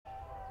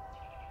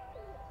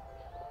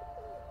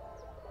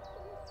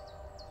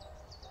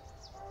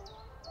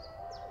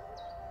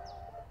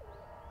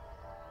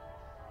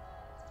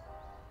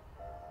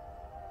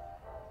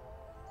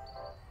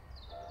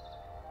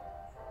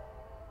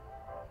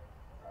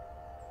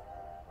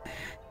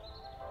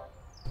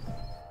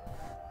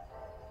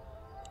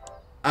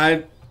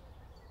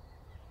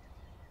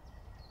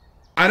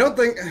I don't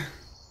think.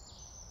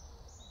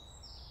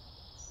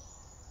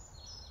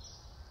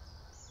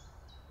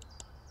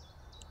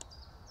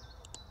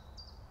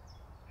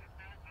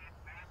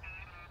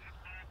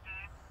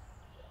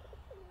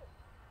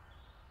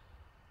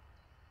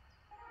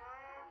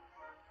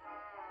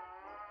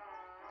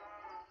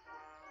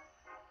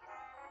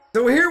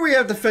 So here we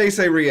have to face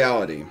a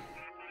reality.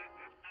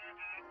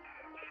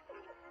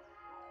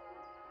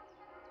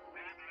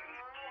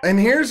 And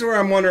here's where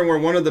I'm wondering where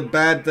one of the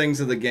bad things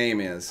of the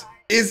game is.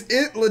 Is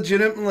it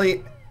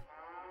legitimately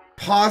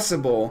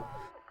possible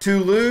to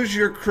lose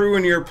your crew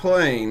and your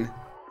plane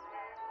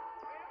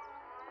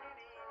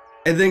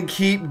and then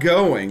keep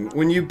going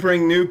when you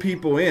bring new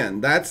people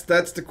in? That's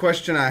the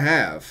question I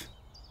have.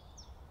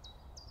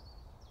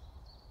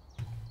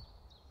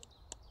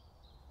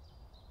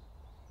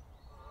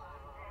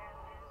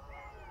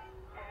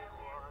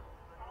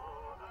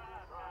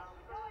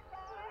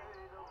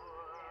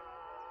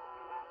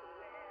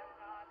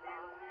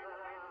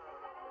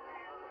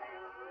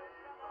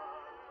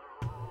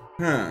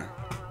 Huh.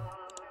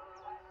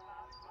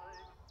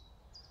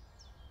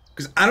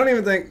 Because I don't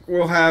even think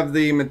we'll have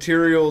the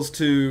materials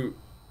to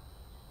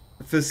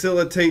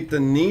facilitate the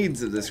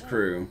needs of this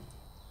crew.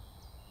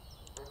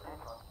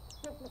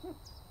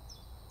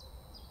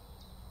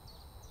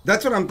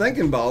 That's what I'm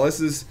thinking, Ballas,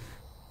 is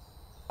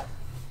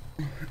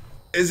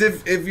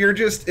if you're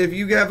just, if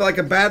you have like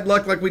a bad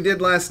luck like we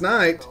did last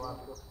night,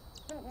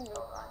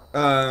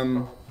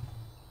 you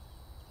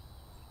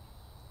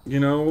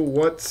know,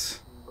 what's...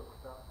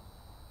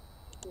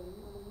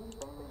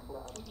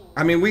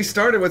 I mean, we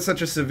started with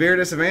such a severe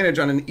disadvantage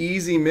on an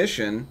easy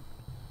mission,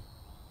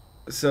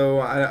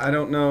 so I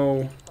don't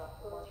know.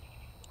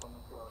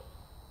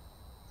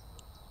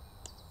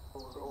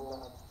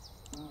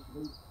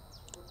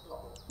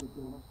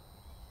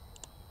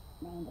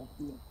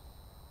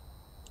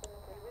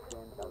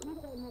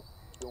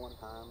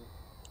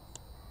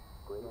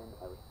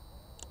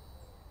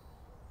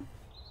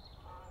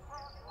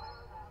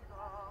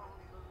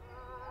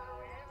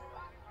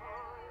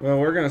 Well,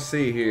 we're gonna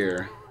see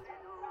here.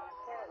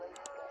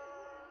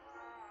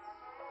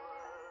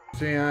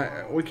 See,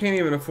 we can't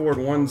even afford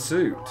one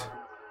suit.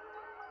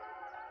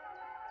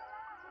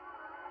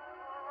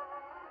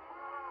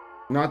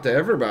 Not to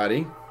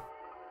everybody.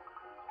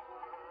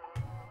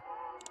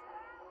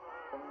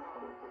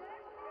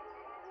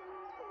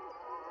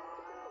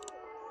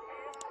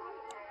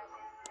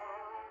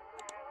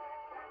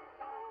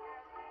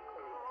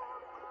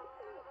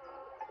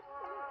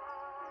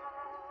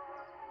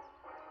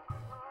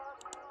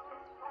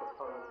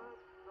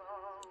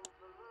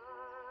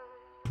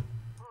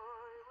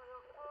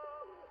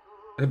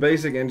 The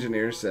basic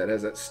engineer set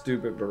has that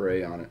stupid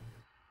beret on it.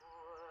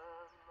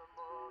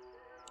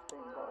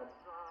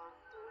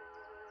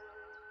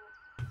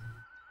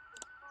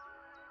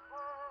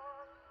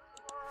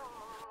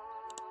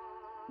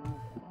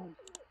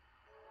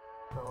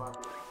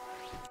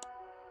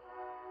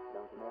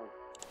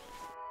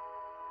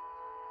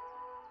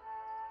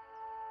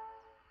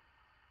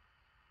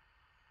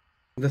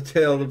 The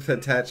tail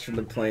attached from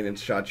the plane and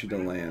shot you to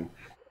land.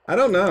 I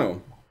don't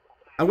know.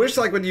 I wish,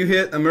 like, when you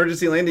hit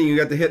emergency landing, you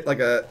got to hit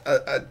like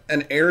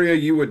an area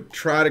you would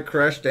try to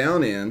crash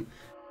down in,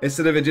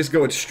 instead of it just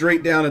going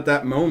straight down at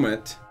that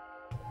moment.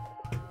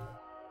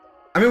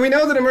 I mean, we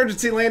know that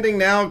emergency landing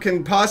now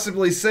can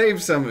possibly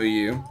save some of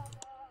you.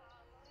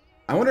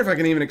 I wonder if I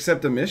can even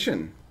accept a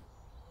mission.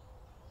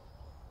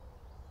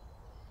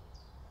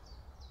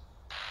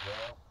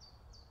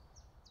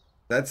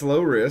 That's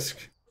low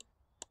risk.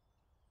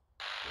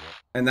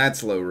 And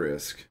that's low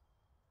risk.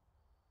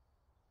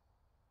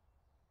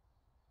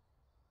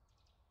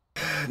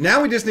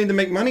 Now we just need to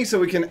make money so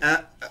we can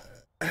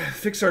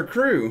fix our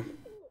crew.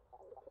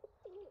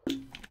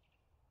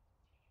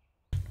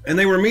 And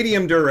they were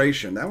medium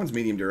duration. That one's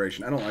medium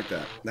duration. I don't like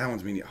that. That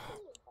one's medium.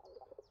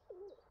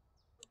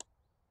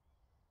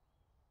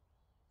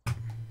 Oh.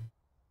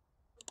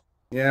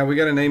 Yeah, we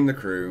got to name the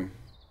crew.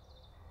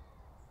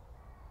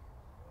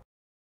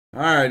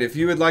 Alright, if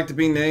you would like to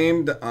be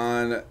named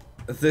on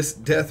this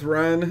death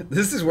run,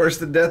 this is worse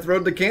than Death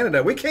Road to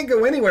Canada. We can't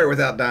go anywhere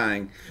without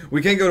dying.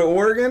 We can't go to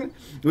Oregon.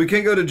 We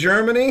can't go to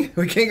Germany.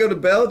 We can't go to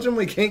Belgium.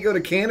 We can't go to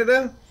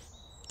Canada.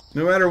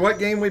 No matter what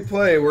game we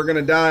play, we're going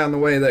to die on the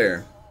way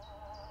there.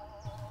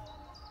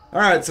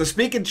 Alright, so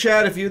speak in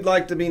chat if you'd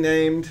like to be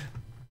named.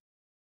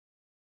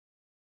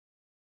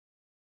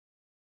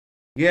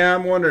 Yeah,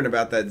 I'm wondering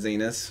about that,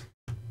 Zenus.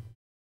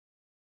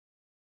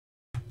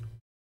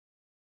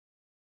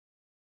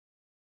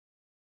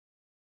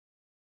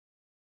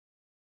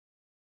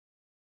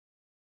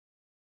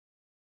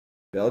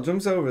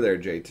 Belgium's over there,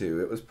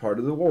 J2. It was part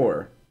of the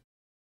war.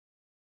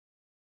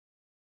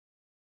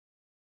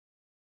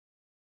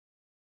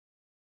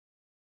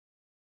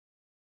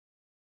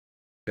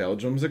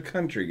 Belgium's a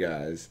country,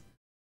 guys.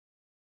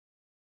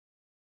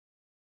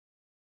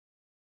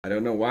 I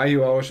don't know why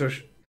you always show...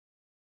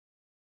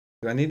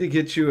 Do I need to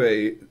get you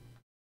a...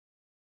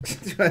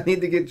 Do I need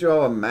to get you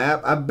all a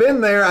map? I've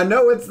been there. I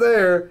know it's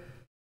there.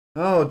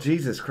 Oh,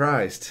 Jesus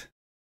Christ.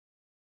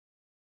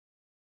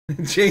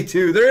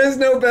 J2, there is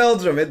no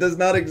Belgium. It does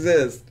not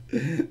exist.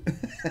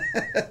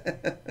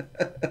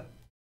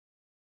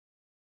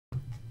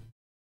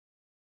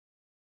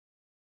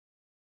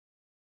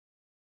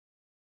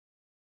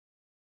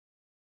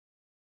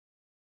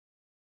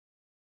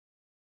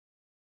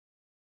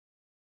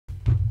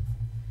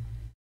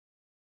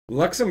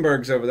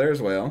 Luxembourg's over there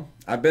as well.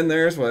 I've been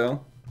there as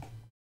well.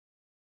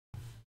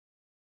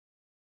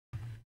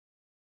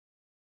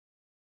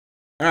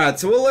 All right,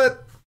 so we'll let...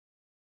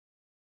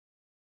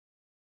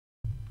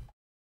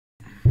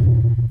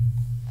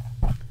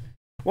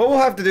 What we'll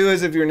have to do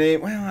is if your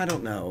name... Well, I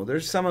don't know.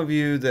 There's some of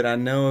you that I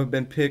know have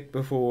been picked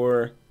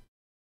before.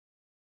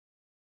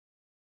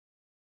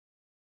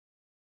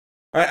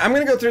 All right, I'm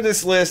going to go through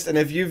this list, and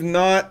if you've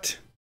not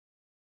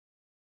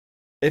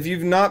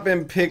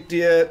been picked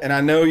yet, and I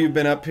know you've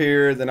been up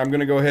here, then I'm going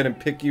to go ahead and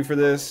pick you for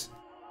this.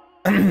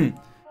 And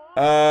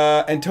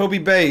Toby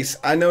Bass,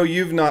 I know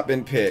you've not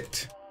been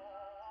picked.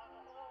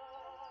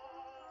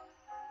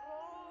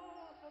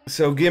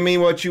 So give me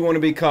what you want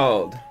to be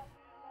called.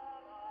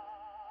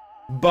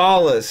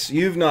 Ballas,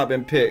 you've not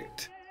been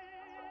picked.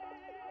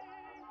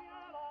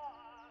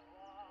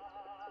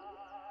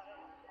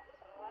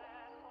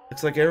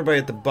 Looks like everybody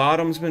at the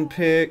bottom's been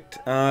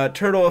picked.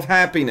 Turtle of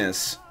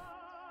Happiness.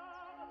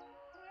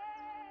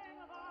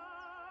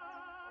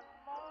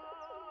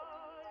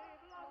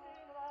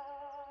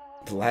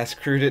 The last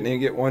crew didn't even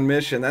get one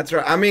mission. That's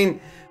right. I mean,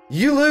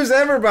 you lose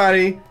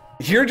everybody,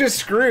 you're just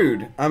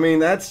screwed. I mean,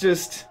 that's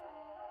just...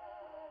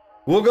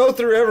 We'll go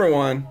through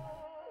everyone.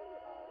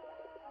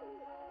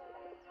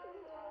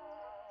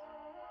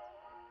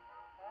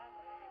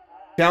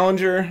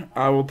 Challenger,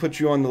 I will put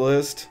you on the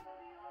list.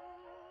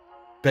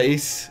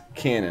 Base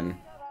Cannon.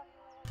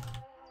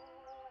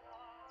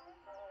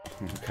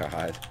 Oh,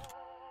 God.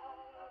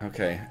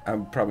 Okay,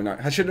 I'm probably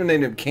not. I should have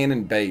named him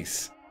Cannon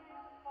Base.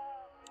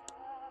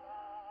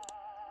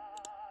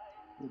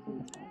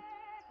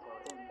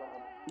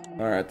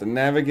 Alright, the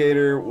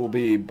Navigator will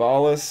be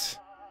Ballas.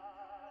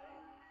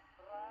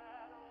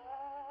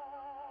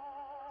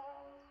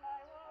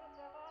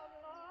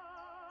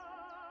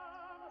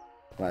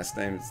 Last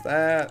name is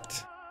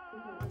that.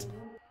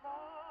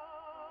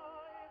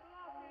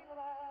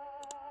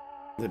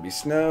 Libby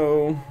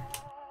Snow.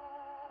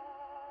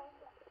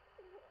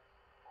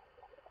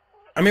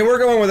 I mean, we're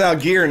going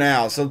without gear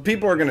now, so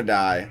people are gonna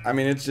die. I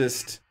mean, it's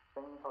just...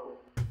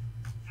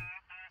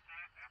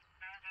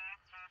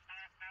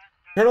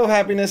 Turtle of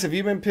Happiness, have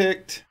you been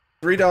picked?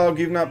 Three Dog,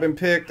 you've not been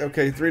picked.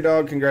 Okay, Three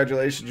Dog,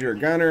 congratulations, you're a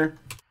gunner.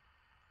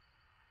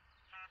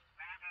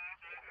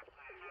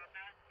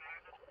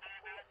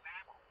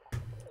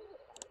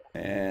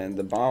 And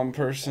the bomb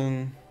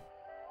person.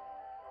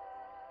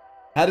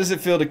 How does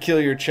it feel to kill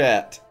your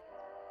chat?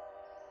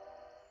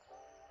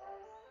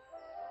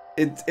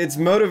 It's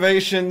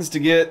motivations to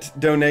get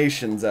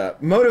donations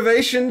up.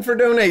 Motivation for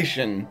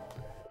donation.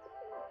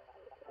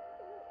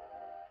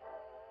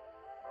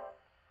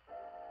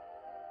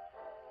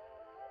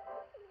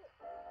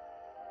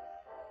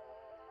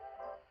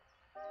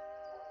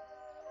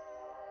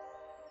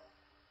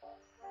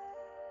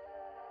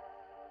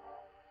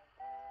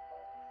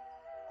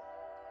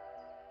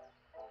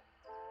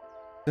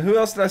 Who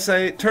else did I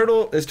say?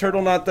 Turtle? Is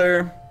Turtle not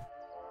there?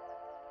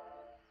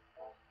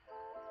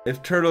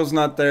 If Turtle's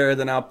not there,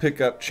 then I'll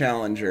pick up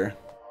Challenger.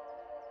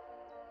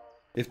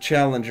 If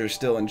Challenger's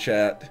still in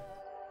chat.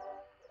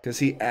 Because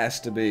he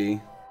asked to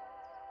be.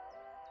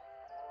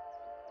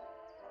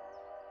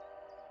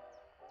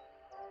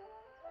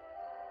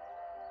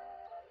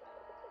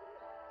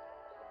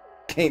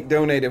 Can't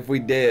donate if we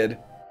did.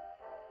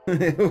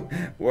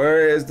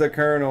 Where is the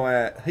Colonel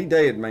at? He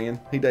dead, man.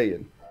 He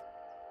dead.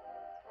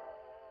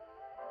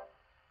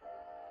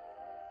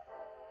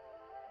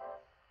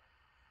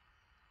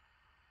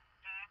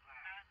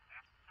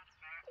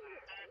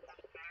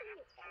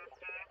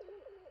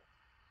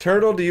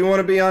 Turtle, do you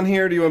want to be on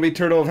here? Do you want to be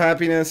Turtle of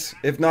Happiness?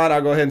 If not,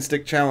 I'll go ahead and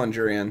stick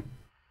Challenger in.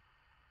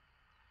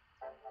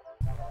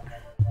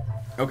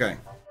 Okay.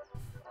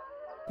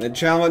 Then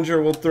Challenger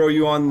will throw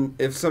you on.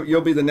 You'll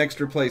be the next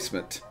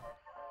replacement.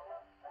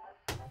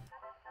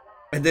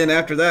 And then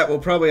after that, we'll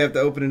probably have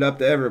to open it up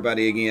to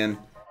everybody again.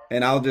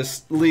 And I'll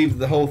just leave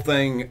the whole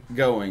thing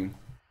going.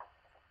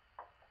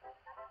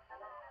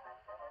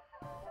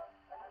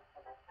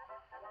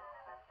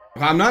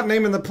 I'm not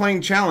naming the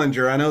plane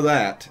Challenger, I know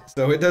that.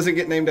 So it doesn't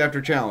get named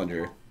after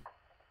Challenger.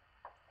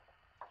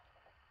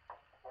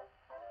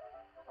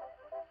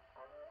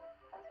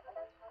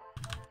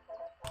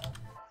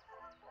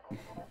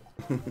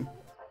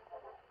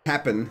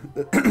 Happen.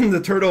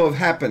 The Turtle of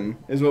Happen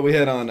is what we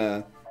had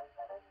on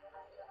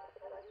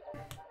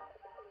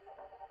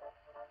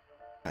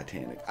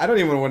Titanic. I don't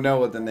even want to know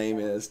what the name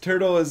is.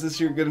 Turtle, is this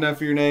good enough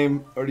for your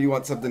name? Or do you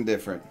want something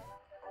different?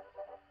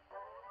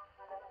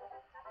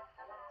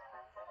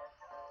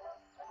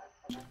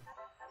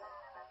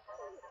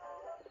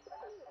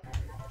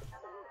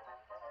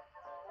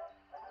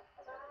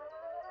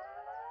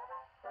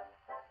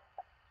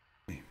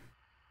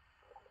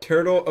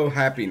 Turtle o'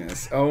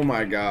 happiness. Oh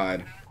my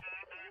god.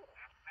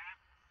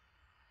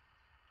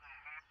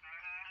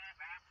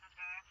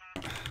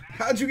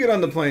 How'd you get on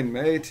the plane,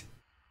 mate?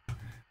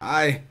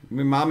 Hi,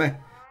 my mama.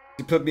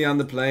 She put me on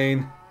the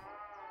plane.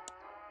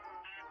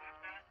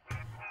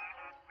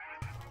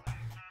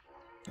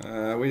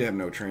 We have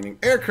no training.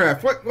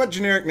 Aircraft. What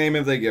generic name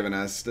have they given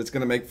us that's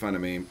gonna make fun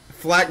of me?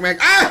 Flak Mac.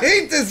 I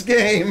hate this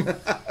game.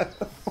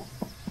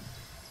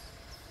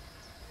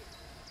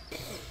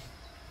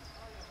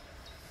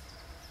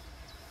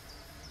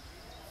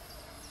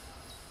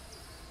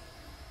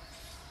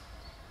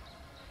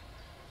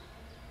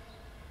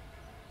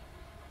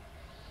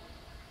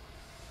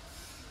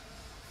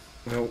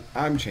 No,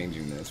 I'm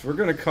changing this. We're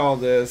gonna call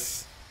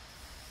this.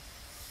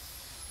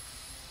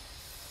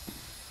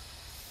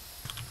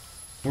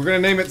 We're gonna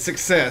name it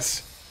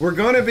Success. We're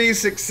gonna be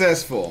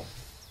successful.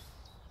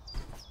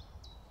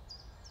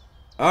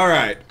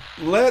 Alright,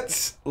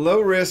 let's low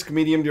risk,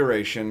 medium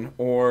duration,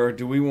 or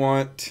do we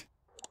want...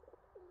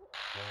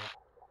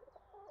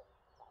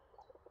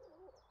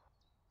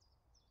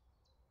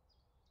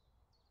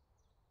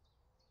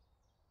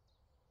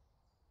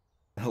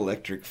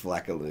 Electric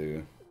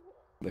Flackaloo,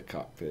 the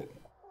cockpit.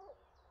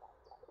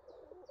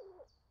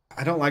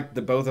 I don't like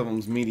the both of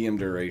them's medium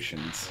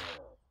durations.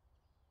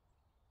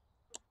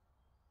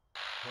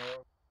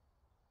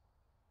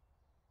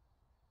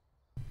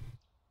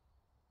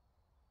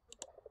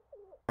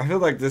 I feel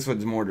like this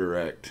one's more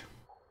direct.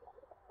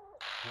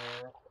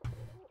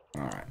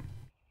 Alright.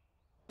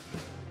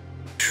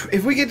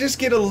 If we could just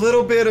get a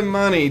little bit of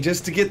money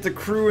just to get the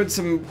crew in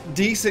some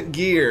decent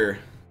gear,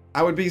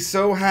 I would be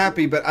so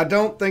happy, but I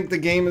don't think the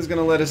game is going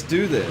to let us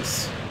do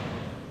this.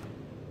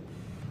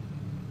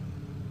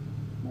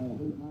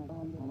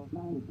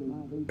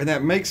 And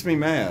that makes me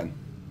mad.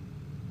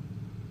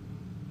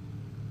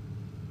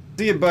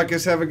 See you,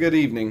 Buckus. Have a good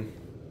evening.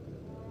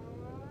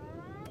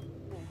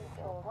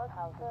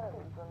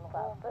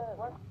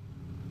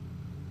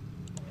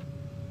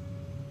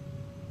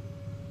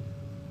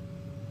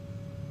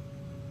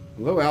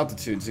 Low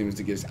altitude seems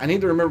to give... I need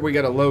to remember we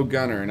got a low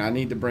gunner, and I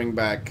need to bring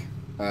back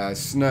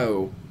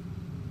snow,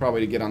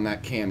 probably to get on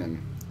that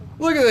cannon.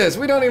 Look at this!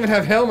 We don't even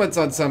have helmets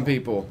on some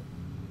people.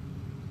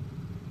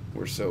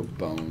 We're so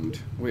boned.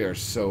 We are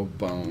so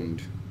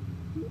boned.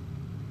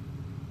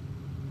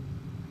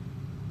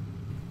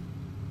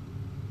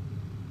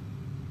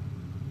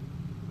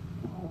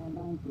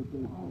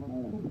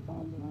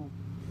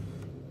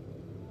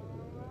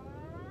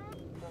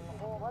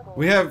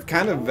 We have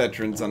kind of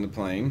veterans on the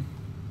plane.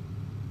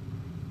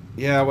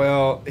 Yeah,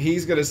 well,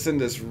 he's gonna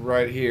send us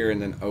right here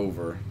and then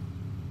over.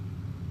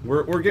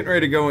 We're getting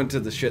ready to go into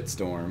the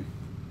shitstorm.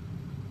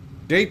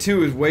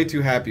 J2 is way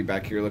too happy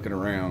back here looking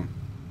around.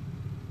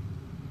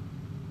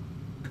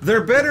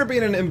 There better be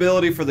an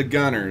ability for the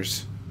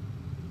gunners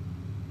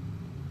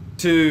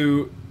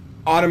to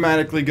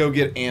automatically go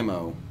get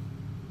ammo.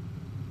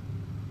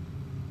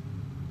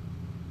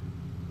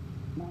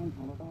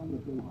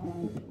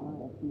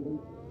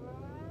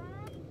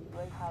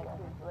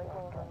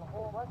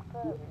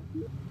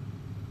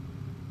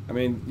 I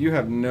mean, you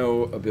have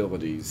no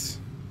abilities.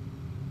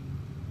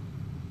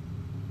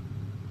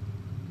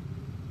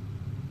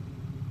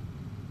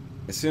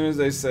 As soon as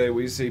they say,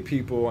 we see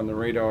people on the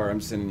radar,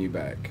 I'm sending you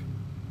back.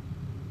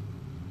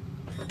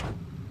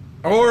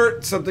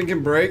 Or something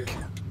can break,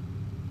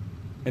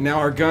 and now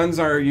our guns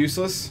are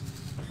useless.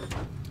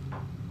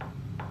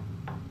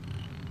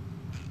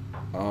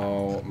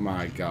 Oh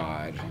my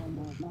god.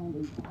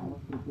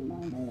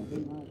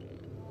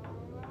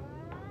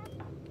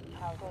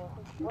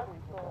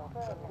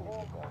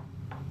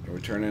 We're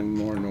turning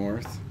more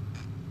north.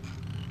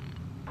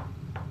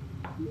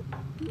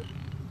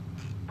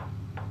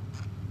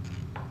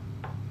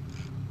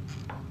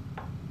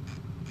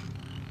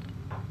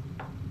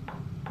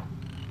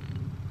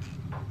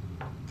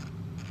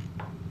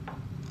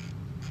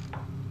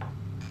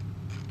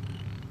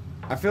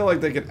 I feel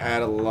like they could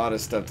add a lot of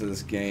stuff to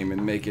this game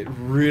and make it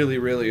really,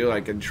 really,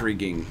 like,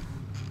 intriguing.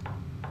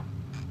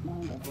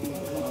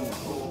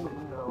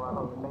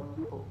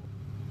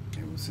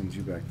 Okay, we'll send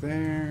you back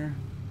there.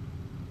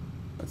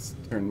 Let's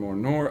turn more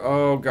north.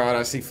 Oh, God,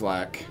 I see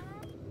flak.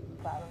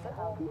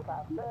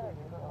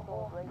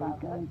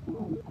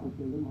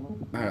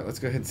 Alright, let's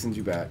go ahead and send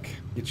you back.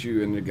 Get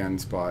you in the gun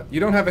spot. You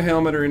don't have a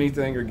helmet or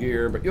anything or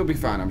gear, but you'll be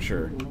fine, I'm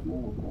sure.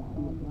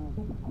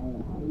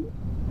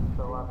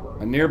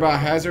 A nearby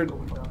hazard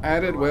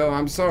added? Well,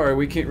 I'm sorry,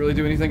 we can't really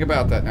do anything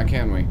about that now,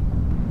 can we?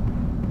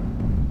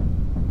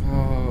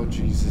 Oh,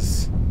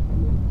 Jesus.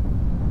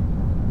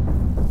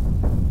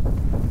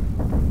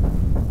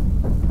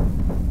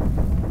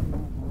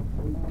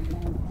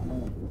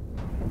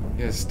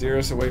 Yeah, steer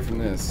us away from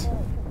this.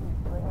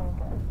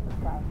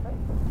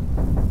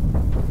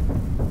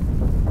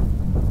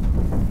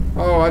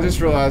 Oh, I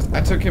just realized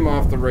I took him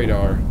off the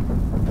radar.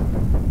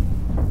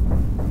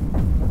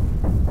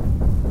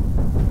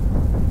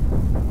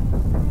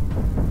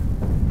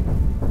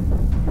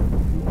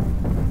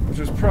 Which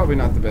was probably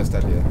not the best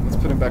idea. Let's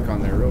put him back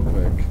on there real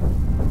quick.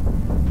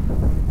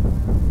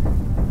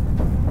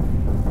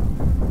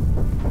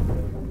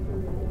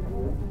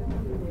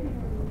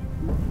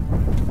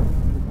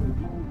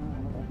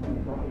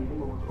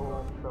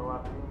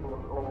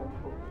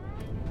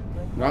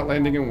 Not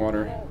landing in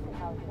water.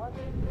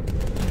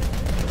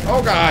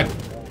 Oh God!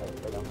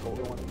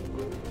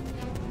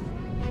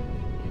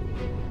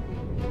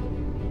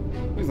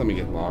 Please let me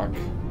get lock.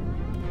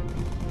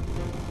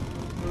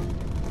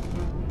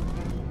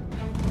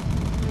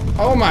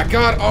 Oh my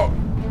God! Oh,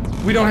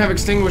 we don't have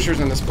extinguishers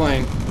in this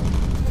plane.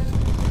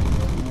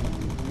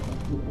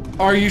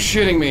 Are you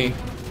shitting me?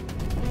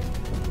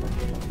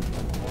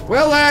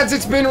 Well, lads,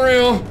 it's been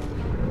real.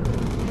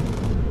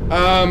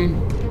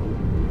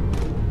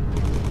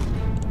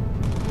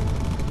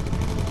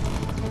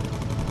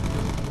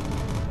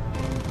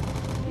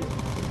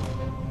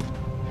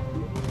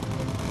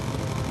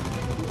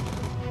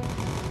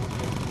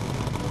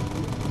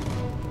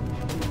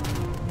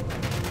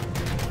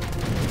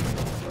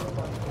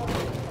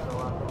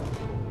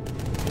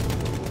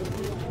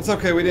 It's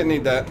okay, we didn't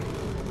need that.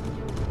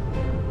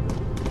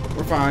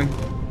 We're fine.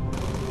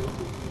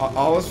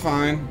 All is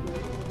fine.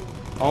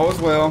 All is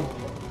well.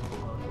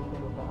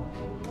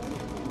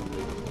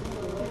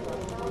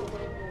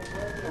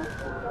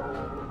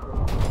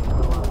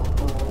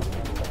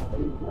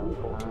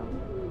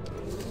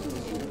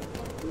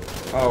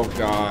 Oh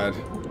God.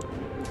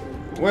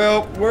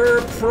 Well, we're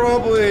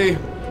probably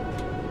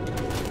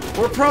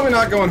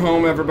not going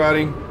home,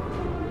 everybody.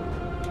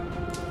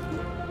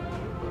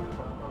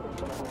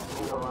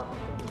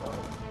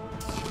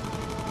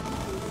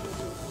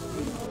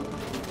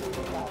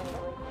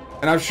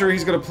 And I'm sure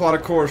he's gonna plot a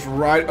course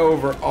right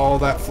over all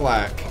that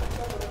flak.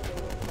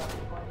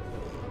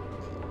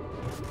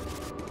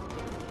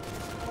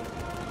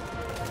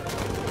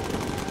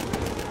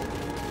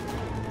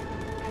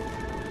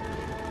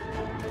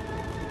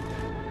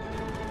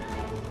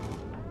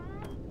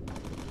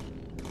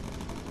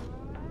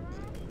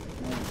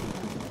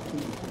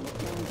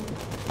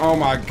 Oh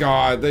my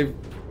God, that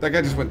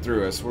guy just went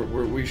through us.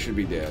 We should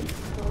be dead.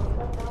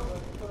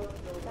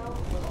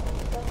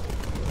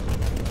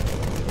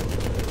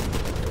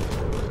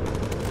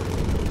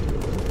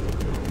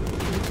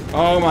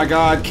 Oh my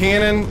God,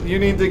 Cannon, you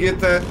need to get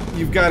that.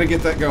 You've got to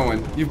get that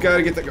going. You've got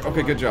to get that.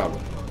 Okay, good job.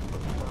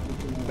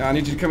 Now I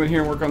need you to come in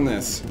here and work on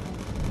this.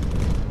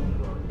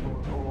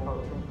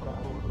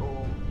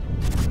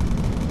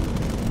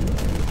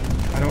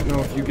 I don't know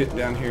if you getting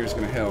down here is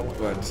going to help,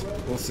 but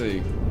we'll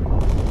see.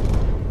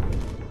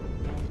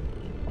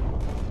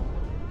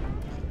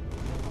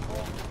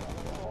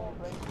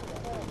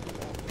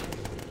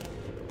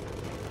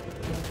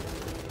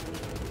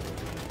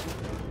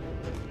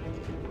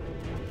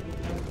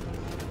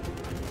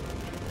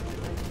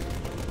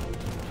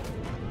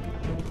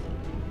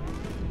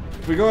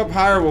 If we go up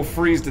higher, we'll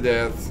freeze to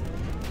death.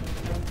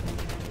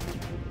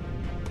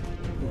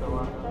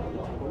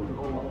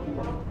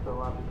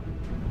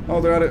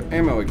 Oh, they're out of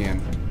ammo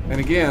again. And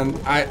again, we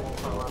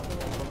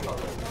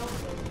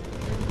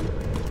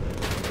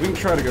can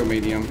try to go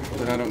medium,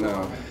 but I don't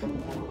know.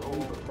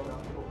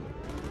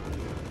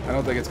 I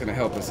don't think it's going to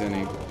help us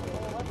any.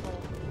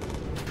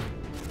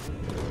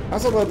 I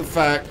also love the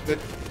fact that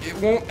it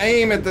won't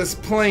aim at this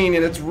plane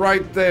and it's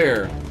right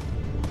there.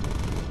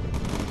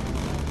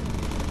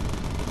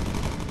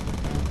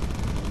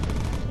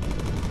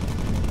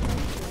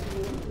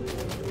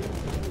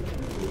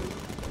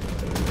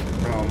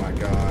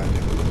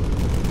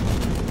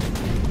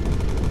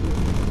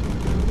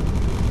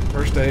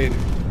 First aid.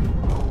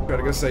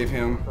 Gotta go save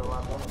him.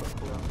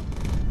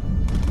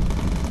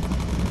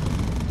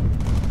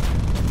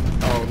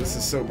 Oh, this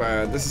is so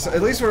bad. This is,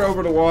 at least we're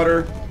over the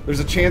water. There's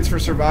a chance for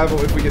survival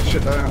if we get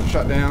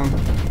shot down.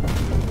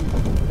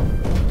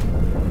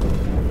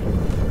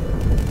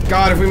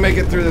 God, if we make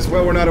it through this,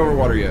 well, we're not over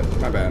water yet.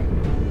 My bad.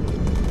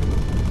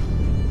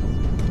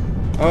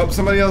 Oh,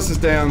 somebody else is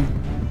down.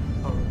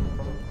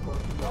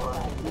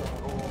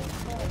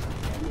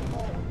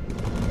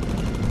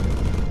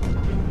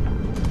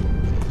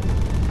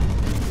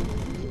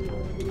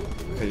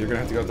 You're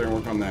gonna have to go out there and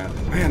work on that.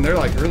 Man, they're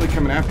like really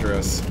coming after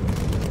us.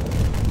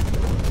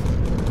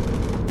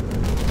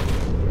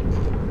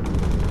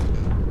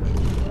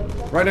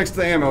 Right next to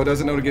the ammo,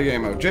 doesn't know to get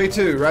ammo.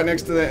 J2, right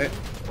next to the...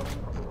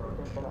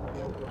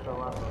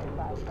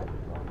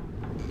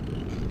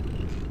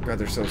 God,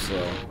 they're so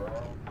slow.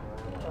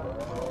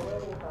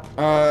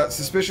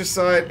 Suspicious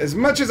site. As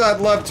much as I'd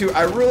love to,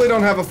 I really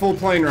don't have a full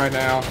plane right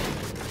now.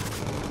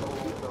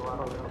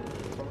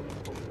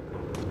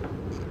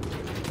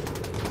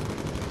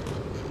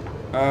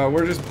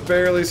 We're just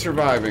barely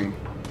surviving.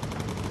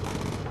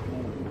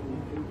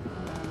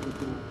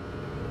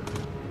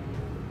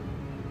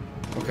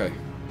 Okay.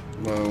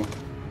 Low.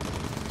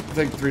 I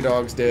think 3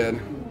 dogs dead.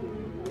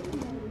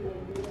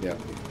 Yep.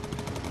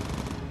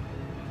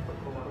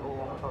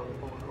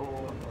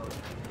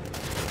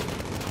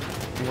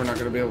 We're not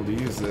going to be able to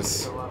use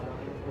this. So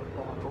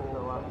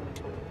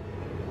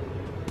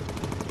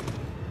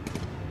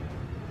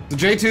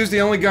J2's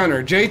the only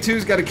gunner.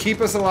 J2's got to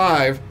keep us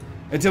alive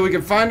until we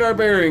can find our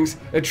bearings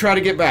and try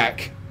to get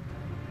back.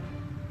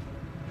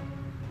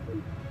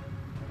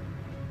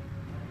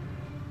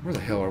 Where the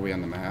hell are we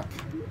on the map?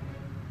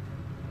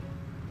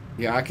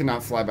 Yeah, I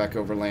cannot fly back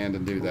over land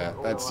and do that.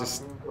 That's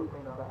just...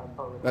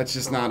 That's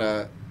just not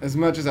as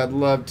much as I'd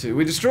love to.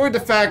 We destroyed the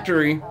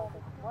factory.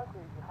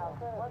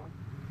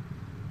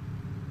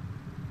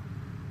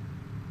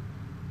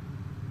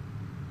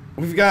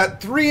 We've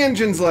got 3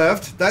 engines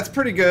left. That's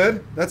pretty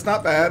good. That's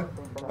not bad.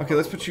 Okay,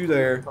 let's put you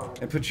there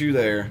and put you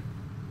there.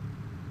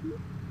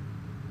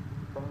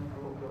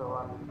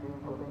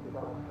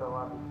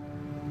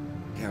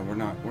 Yeah, we're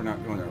not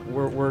going there.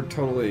 We're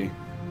totally.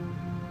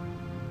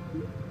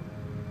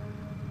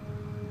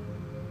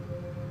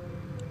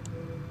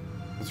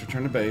 Let's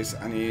return to base.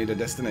 I need a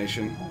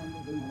destination.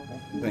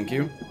 Thank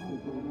you.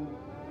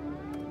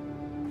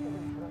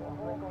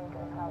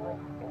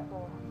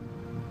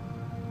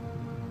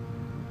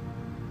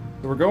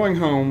 So we're going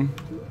home.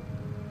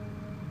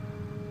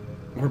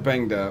 We're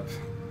banged up.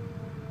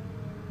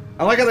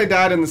 I like how they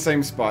died in the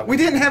same spot. We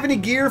didn't have any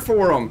gear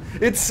for them.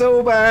 It's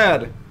so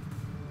bad.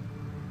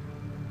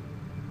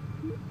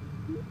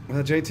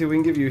 Well, J2, we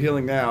can give you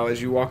healing now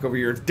as you walk over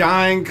your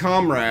dying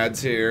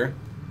comrades here.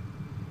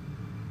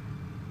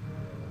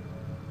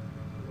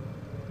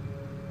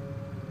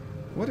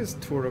 What is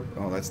Toro?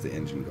 Oh, that's the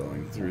engine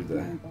going through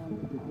the...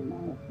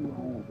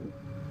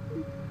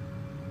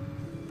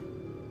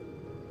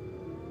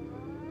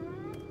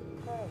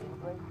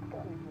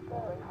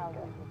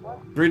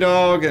 Three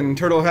Dog and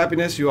Turtle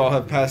Happiness, you all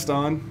have passed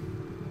on.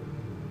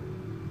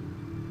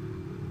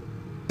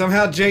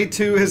 Somehow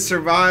J2 has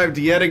survived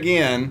yet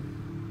again.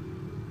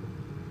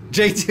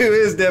 J2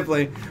 is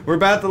definitely... We're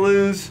about to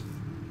lose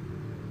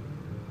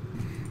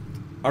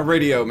our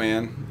radio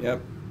man.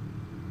 Yep.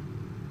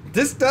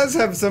 This does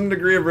have some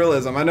degree of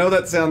realism. I know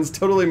that sounds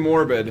totally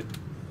morbid,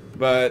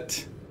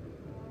 but...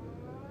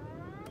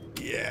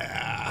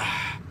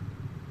 Yeah.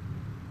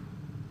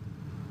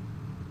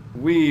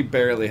 We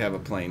barely have a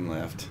plane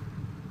left.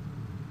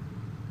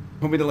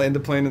 Want me to land the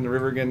plane in the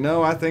river again?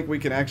 No, I think we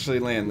can actually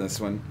land this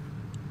one.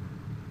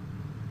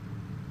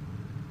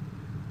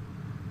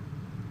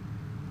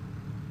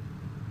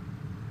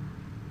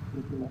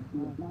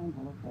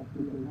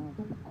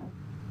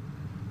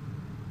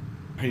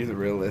 Are you the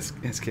real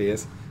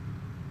SKS?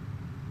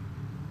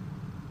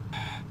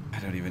 I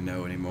don't even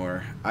know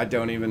anymore. I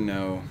don't even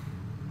know.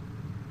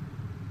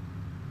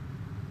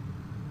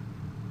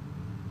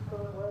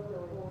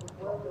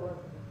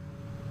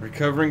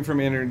 Recovering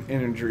from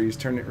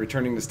injuries,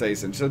 returning to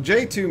station. So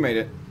J2 made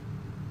it.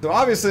 So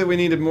obviously we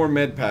needed more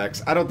med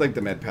packs. I don't think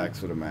the med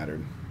packs would have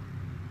mattered.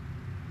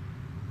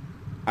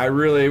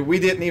 We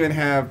didn't even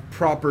have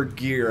proper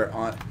gear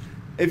on.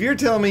 If you're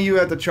telling me you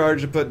have to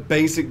charge to put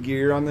basic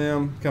gear on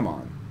them, come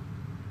on.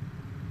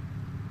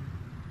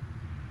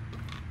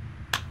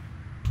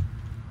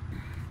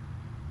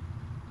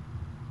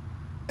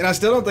 And I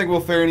still don't think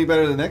we'll fare any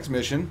better the next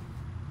mission.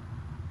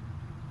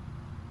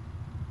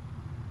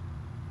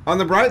 On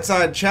the bright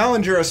side,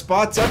 Challenger, a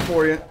spot's up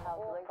for you.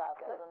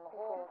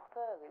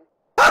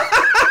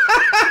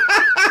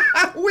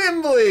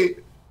 Wembley!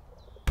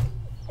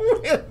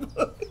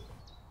 Wembley!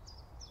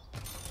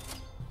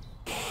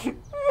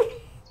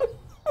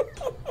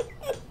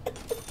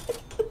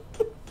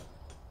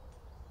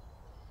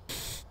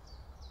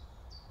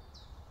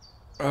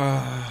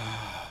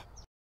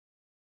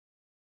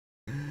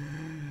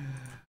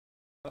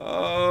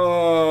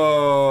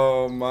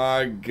 Oh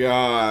my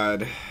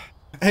God.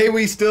 Hey,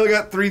 we still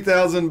got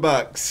 3,000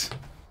 bucks.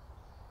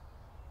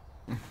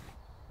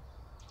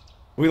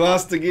 We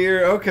lost the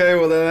gear? Okay,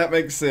 well then that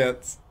makes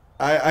sense.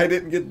 I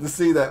didn't get to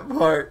see that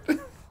part.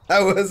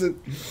 I wasn't...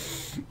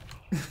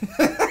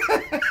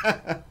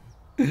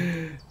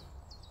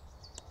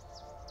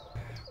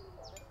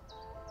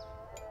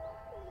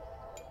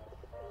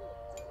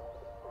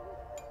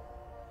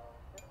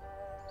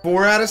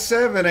 Four out of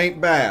 7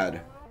 ain't bad.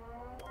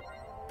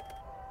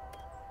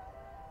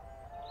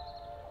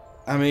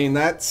 I mean,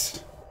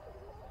 that's...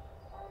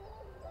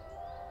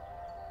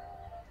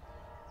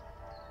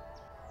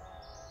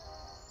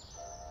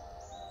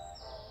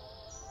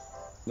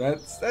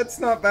 That's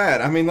not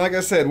bad. I mean, like I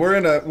said, we're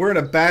in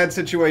a bad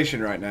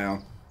situation right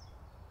now.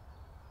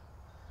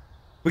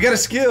 We got a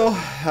skill,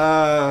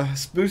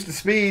 boost the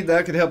speed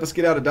that could help us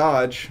get out of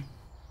Dodge.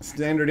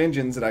 Standard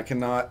engines that I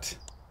cannot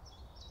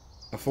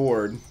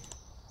afford.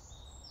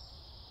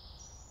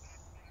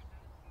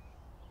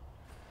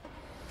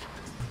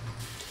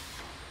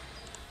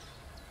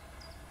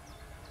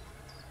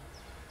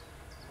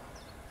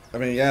 I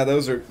mean, yeah,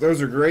 those are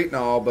great and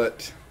all,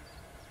 but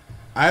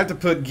I have to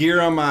put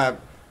gear on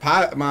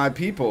my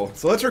people.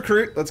 So let's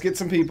recruit. Let's get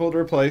some people to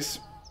replace.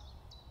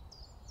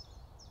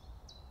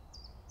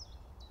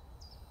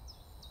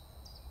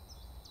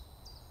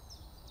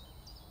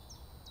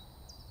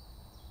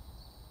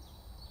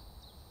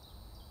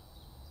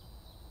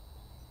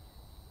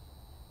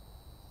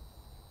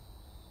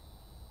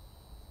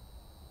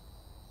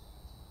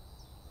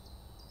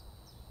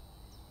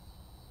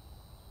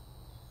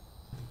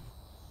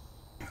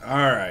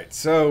 All right,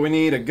 so we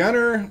need a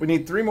gunner. We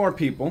need 3 more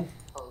people.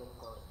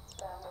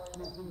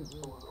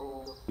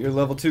 You're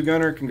level 2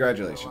 gunner.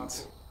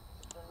 Congratulations.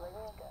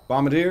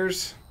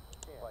 Bombardiers.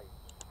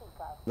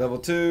 Level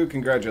 2.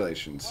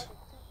 Congratulations.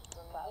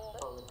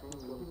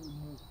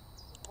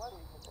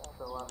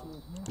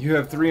 You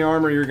have 3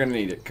 armor, you're gonna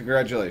need it.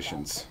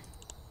 Congratulations.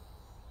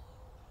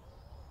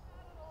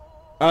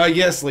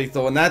 Yes,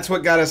 Lethal, and that's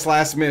what got us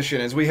last mission,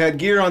 is we had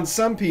gear on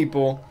some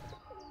people,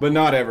 but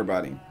not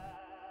everybody.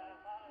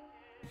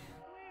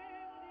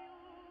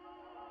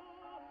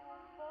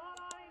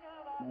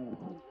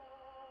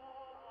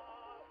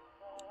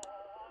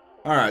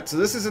 Alright, so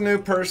this is a new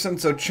person,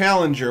 so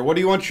Challenger. What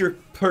do you want your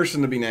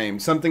person to be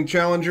named? Something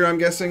Challenger, I'm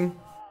guessing?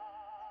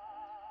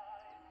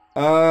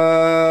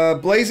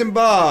 Blazing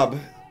Bob.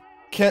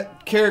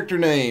 Character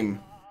name.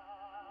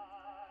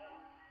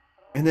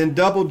 And then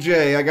Double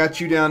J, I got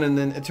you down, and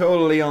then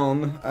Total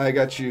Leon, I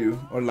got you,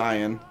 or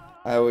Lion.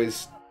 I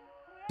always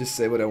just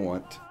say what I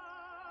want.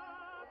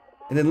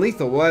 And then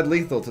Lethal, we'll add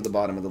Lethal to the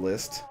bottom of the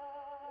list.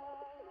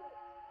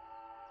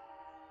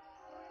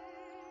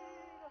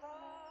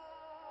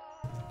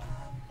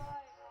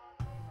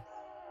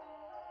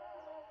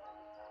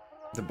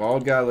 The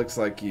bald guy looks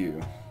like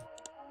you.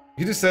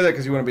 You just say that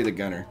because you want to be the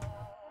gunner.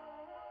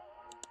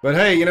 But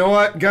hey, you know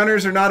what?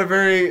 Gunners are not a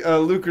very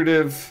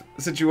lucrative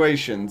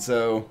situation,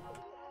 so...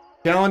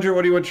 Challenger,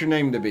 what do you want your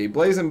name to be?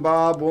 Blazing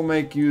Bob, we'll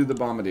make you the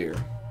Bombardier.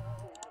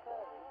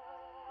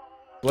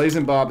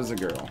 Blazing Bob is a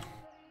girl.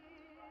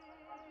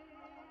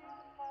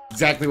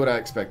 Exactly what I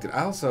expected.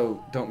 I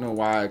also don't know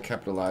why I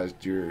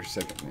capitalized your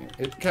second name.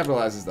 It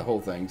capitalizes the whole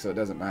thing, so it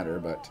doesn't matter,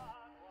 but...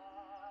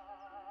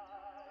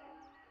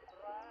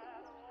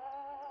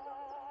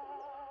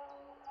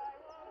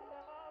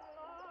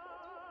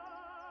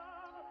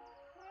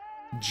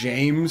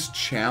 James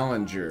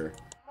Challenger.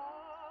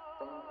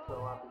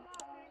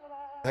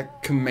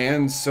 That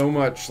commands so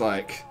much,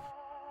 like,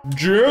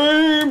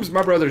 James!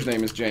 My brother's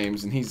name is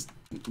James, and he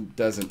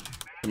doesn't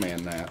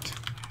command that.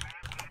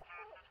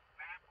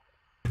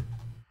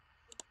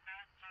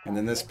 And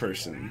then this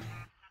person.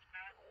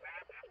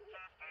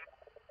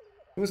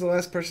 Who was the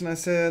last person I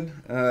said?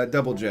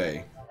 Double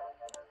J.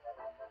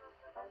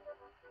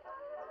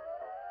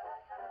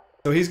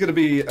 So he's gonna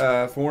be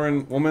a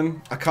foreign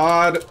woman.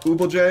 Akkad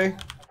Ubel J.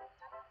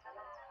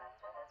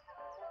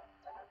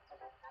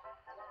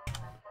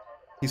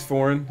 He's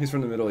foreign. He's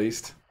from the Middle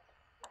East.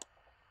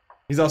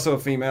 He's also a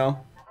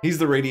female. He's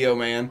the radio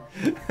man.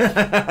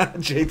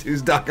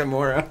 J2's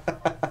Dakamura.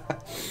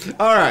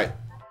 Alright.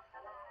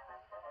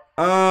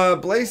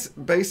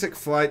 Basic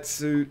flight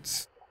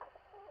suits.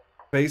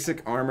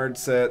 Basic armored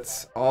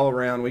sets. All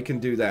around. We can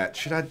do that.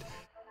 Should I...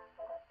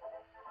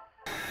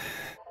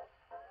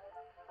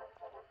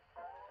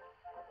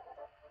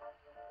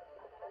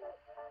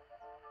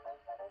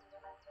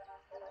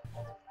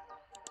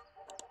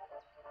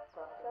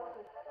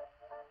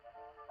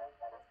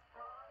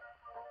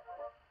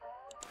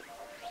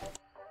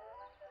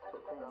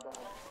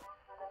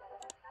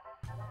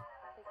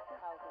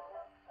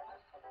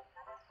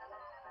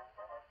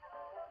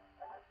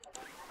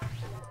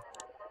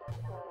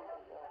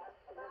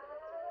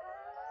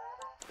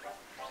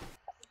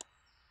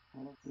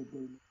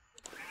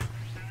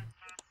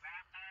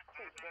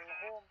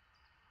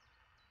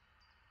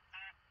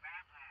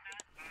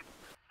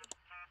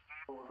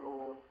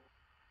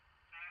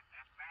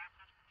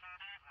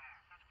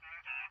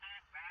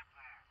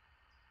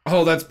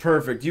 Oh, that's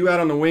perfect. You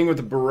out on the wing with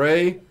a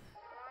beret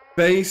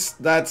base?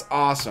 That's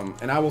awesome.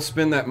 And I will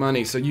spend that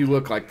money so you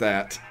look like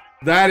that.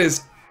 That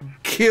is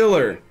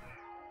killer.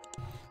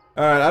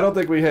 Alright, I don't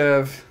think we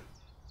have...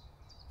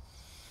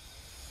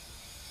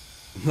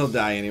 He'll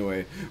die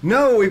anyway.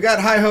 No, we've got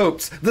high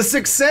hopes. The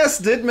success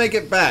did make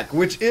it back,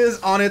 which is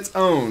on its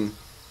own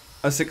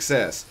a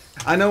success.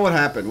 I know what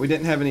happened. We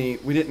didn't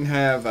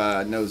have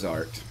nose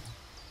art.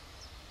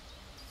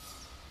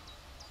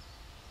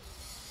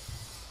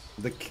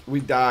 We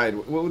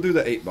died. We'll do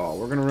the 8-ball.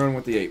 We're gonna run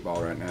with the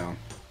 8-ball right now.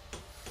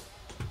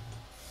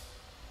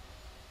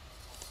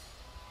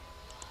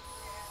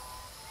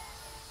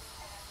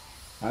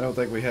 I don't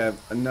think we have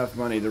enough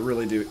money to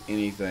really do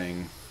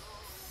anything.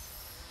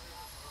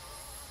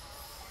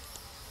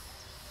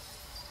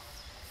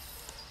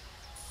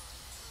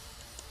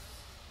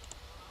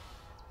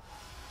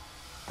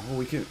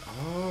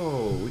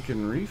 Oh, we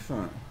can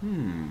refund.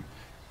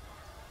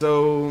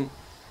 So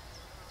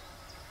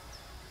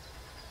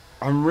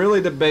I'm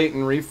really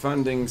debating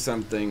refunding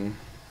something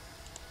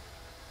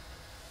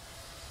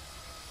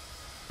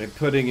and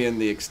putting in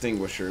the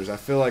extinguishers. I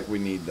feel like we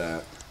need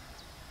that.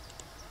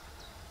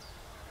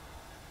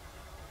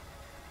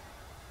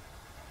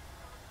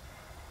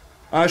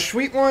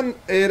 Sweet One,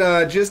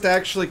 it just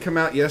actually come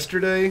out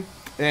yesterday,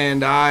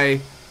 and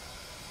I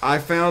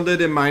found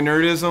it in my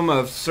nerdism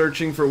of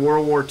searching for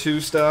World War II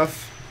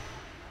stuff.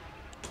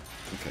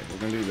 Okay, we're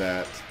gonna do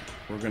that.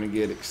 We're gonna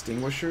get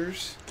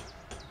extinguishers.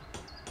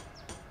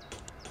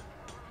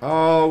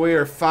 Oh, we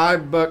are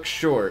 $5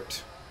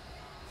 short.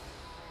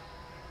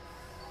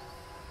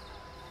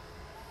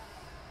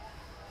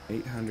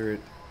 800.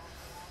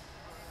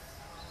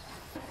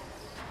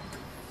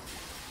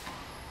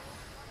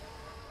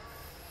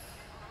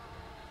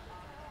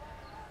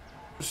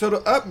 So to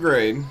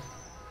upgrade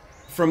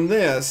from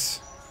this,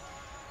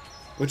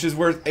 which is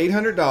worth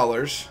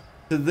 $800,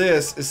 to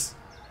this is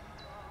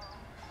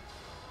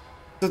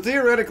So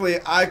theoretically,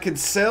 I could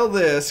sell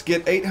this,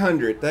 get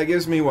 800. That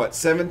gives me what,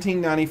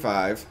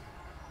 17.95,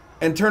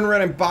 and turn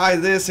around and buy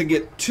this and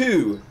get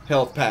 2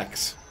 health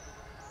packs.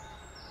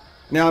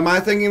 Now, am I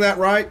thinking that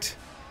right?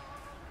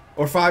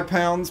 Or 5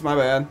 pounds? My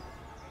bad.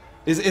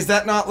 Is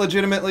that not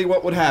legitimately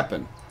what would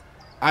happen?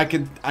 I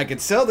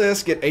could sell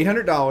this, get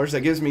 $800.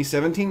 That gives me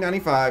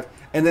 $17.95,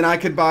 and then I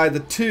could buy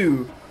the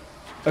 2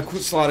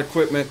 slot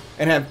equipment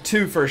and have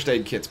 2 first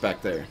aid kits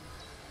back there.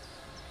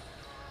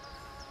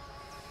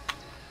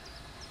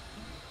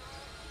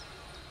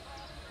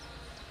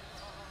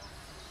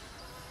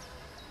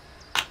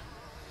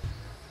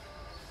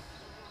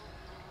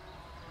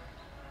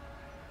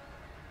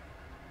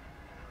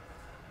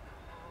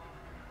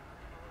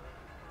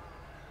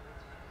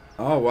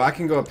 Oh, well, I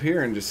can go up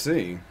here and just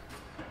see.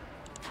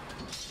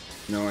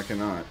 No, I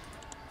cannot.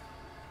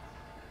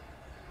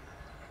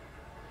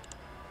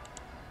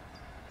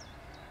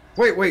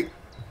 Wait.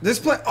 This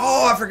place...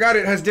 Oh, I forgot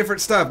it has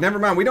different stuff. Never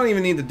mind. We don't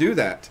even need to do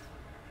that.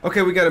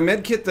 Okay, we got a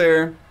med kit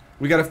there.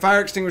 We got a fire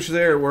extinguisher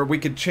there where we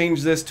could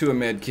change this to a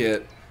med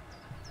kit.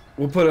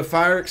 We'll put a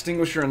fire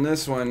extinguisher on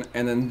this one,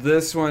 and then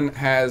this one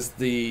has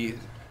the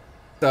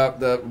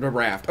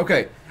raft.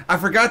 Okay, I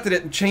forgot that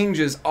it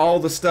changes all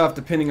the stuff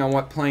depending on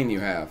what plane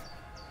you have.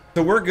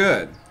 So we're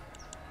good.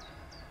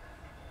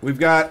 We've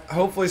got,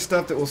 hopefully,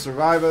 stuff that will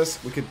survive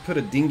us. We could put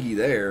a dinghy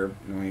there.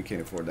 No, you can't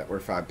afford that.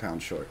 We're 5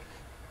 pounds short.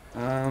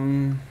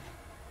 I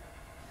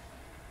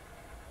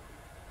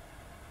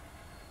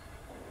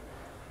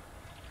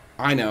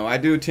know, I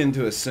do tend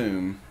to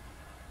assume.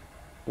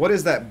 What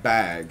is that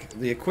bag?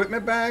 The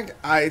equipment bag?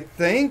 I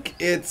think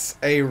it's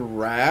a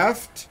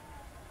raft.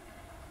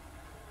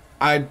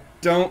 I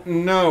don't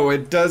know.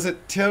 It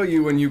doesn't tell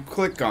you when you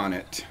click on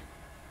it.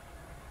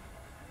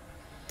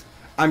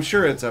 I'm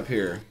sure it's up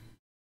here.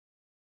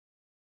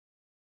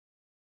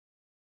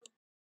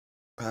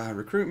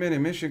 Recruitment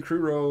and mission, crew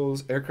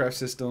roles, aircraft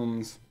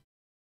systems,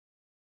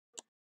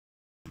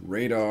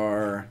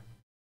 radar,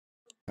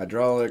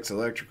 hydraulics,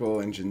 electrical,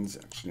 engines,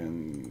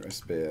 oxygen,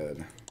 rest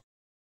bed.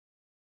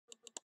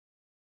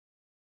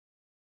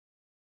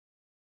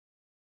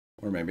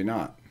 Or maybe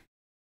not.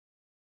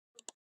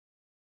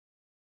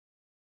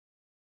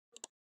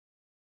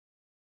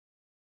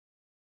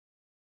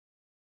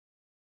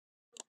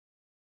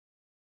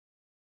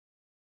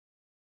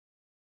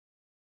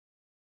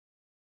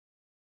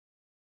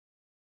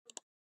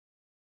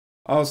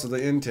 Oh, so the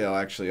intel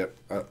actually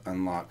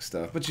unlocks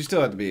stuff, but you still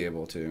have to be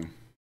able to.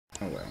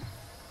 Oh well.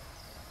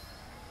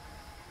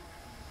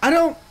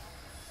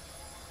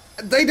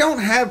 They don't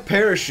have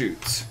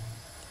parachutes.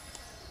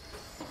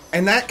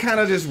 And that kind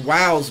of just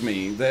wows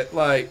me that,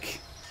 like,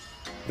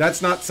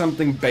 that's not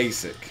something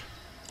basic.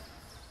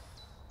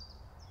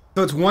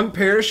 So it's 1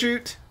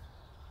 parachute?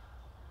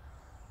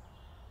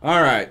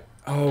 Alright.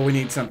 Oh, we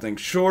need something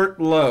short,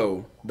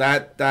 low.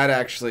 That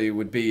actually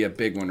would be a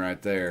big one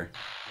right there.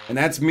 And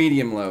that's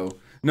medium low.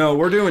 No,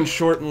 we're doing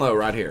short and low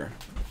right here.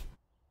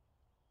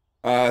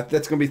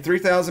 That's gonna be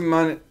 3,000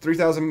 money.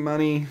 3,000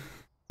 money.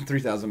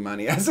 3,000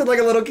 money. I said like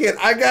a little kid.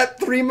 I got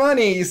 3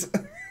 monies.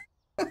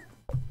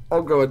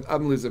 I'll go.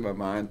 I'm losing my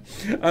mind.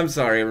 I'm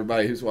sorry,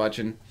 everybody who's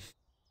watching.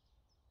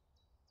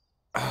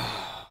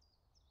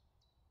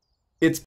 It's